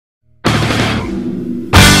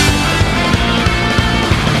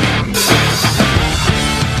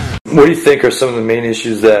What do you think are some of the main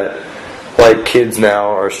issues that like kids now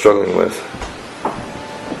are struggling with?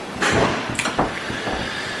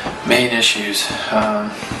 Main issues.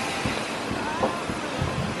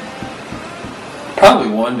 Probably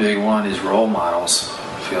one big one is role models.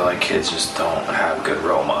 I feel like kids just don't have good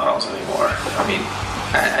role models anymore. I mean,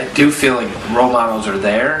 I do feel like role models are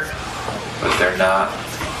there, but they're not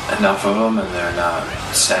enough of them, and they're not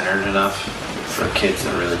centered enough for kids to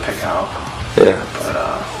really pick out. Yeah. But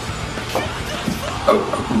a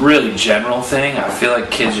really general thing, I feel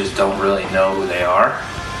like kids just don't really know who they are.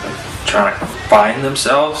 They're trying to find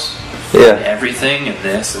themselves in everything and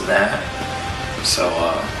this and that. So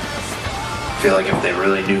I feel like if they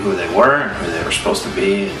really knew who they were and who they were supposed to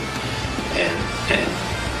be and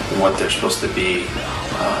what they're supposed to be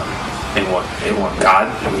and what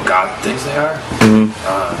God thinks they are,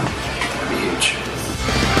 that'd be huge.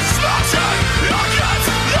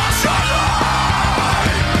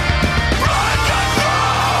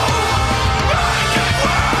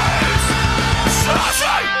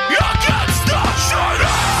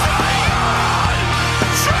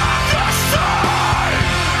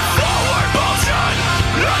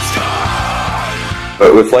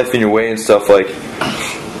 With Life in Your Way and stuff, like,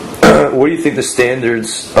 what do you think the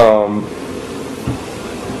standards? What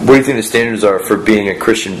do you think the standards are for being a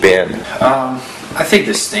Christian band? I think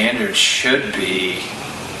the standard should be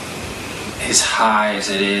as high as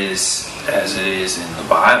it is in the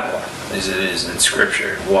Bible, as it is in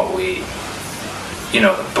Scripture. What we,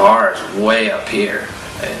 the bar is way up here,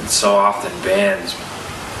 and so often bands,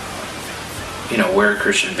 we're a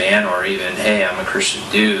Christian band, or even, hey, I'm a Christian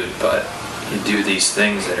dude, but you do these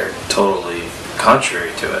things that are totally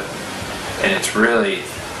contrary to it. And it's really,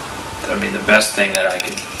 the best thing that I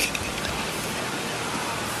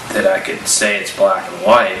could say it's black and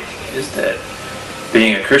white is that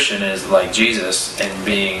being a Christian is like Jesus, and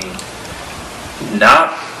being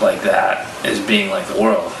not like that is being like the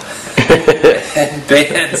world. And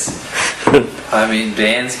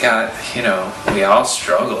bands got, we all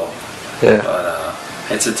struggle. Yeah. But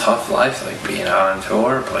it's a tough life, like being out on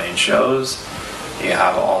tour, playing shows. You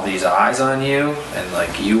have all these eyes on you, and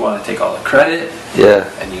like you want to take all the credit. Yeah.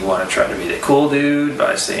 And you want to try to be the cool dude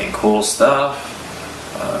by saying cool stuff.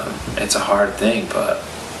 It's a hard thing, but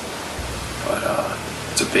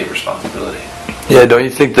it's a big responsibility. Yeah, don't you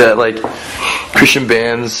think that like Christian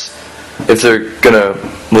bands, if they're gonna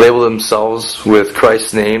label themselves with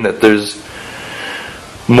Christ's name, that there's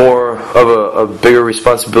more of a bigger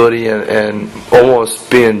responsibility and almost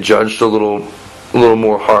being judged a little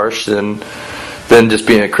more harsh than just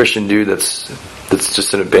being a Christian dude that's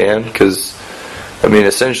just in a band? Because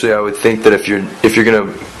essentially I would think that if you're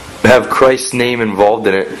gonna have Christ's name involved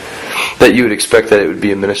in it, that you would expect that it would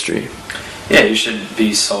be a ministry. Yeah, you should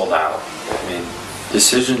be sold out.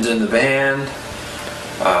 Decisions in the band,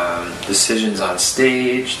 decisions on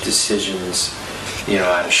stage, decisions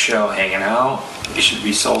at a show, hanging out. It should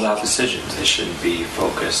be sold out decisions. They shouldn't be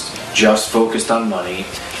just focused on money.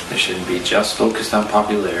 They shouldn't be just focused on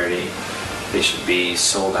popularity. They should be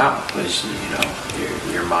sold out.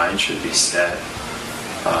 Your mind should be set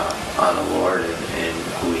on the Lord and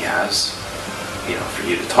who He has, for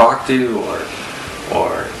you to talk to,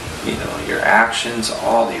 or your actions,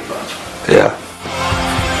 all the above. Yeah.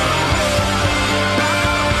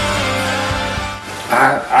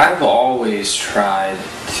 I've always tried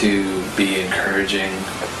to be encouraging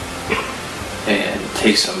and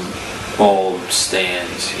take some bold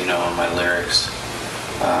stands, on my lyrics.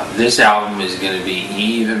 This album is going to be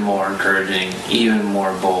even more encouraging, even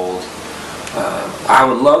more bold. I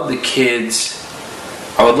would love the kids,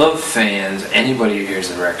 I would love fans, anybody who hears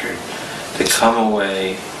the record, to come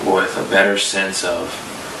away with a better sense of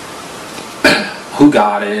who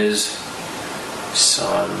God is,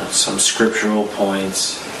 some scriptural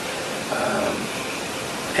points,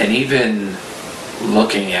 and even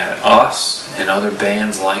looking at us and other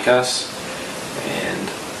bands like us, and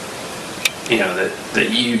that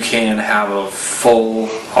you can have a full,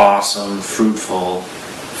 awesome, fruitful,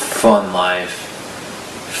 fun life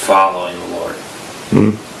following the Lord.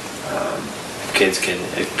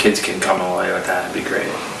 If kids can come away with that, it'd be great.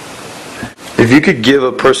 If you could give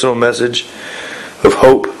a personal message of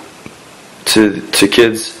hope to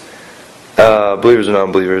kids, believers or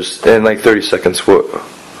non-believers, in like 30 seconds, what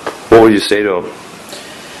would you say to them?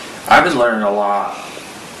 I've been learning a lot,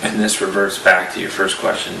 and this reverts back to your first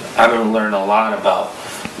question. I've been learning a lot about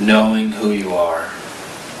knowing who you are.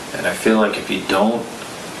 And I feel like if you don't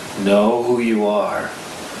know who you are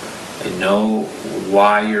and know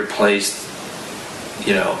why you're placed,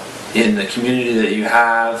 in the community that you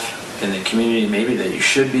have, in the community maybe that you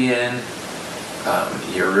should be in,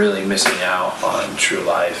 you're really missing out on true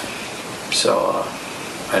life. So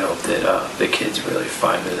I hope that the kids really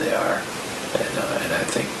find who they are, and I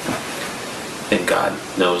think God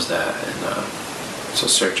knows that, and so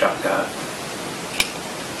search out God.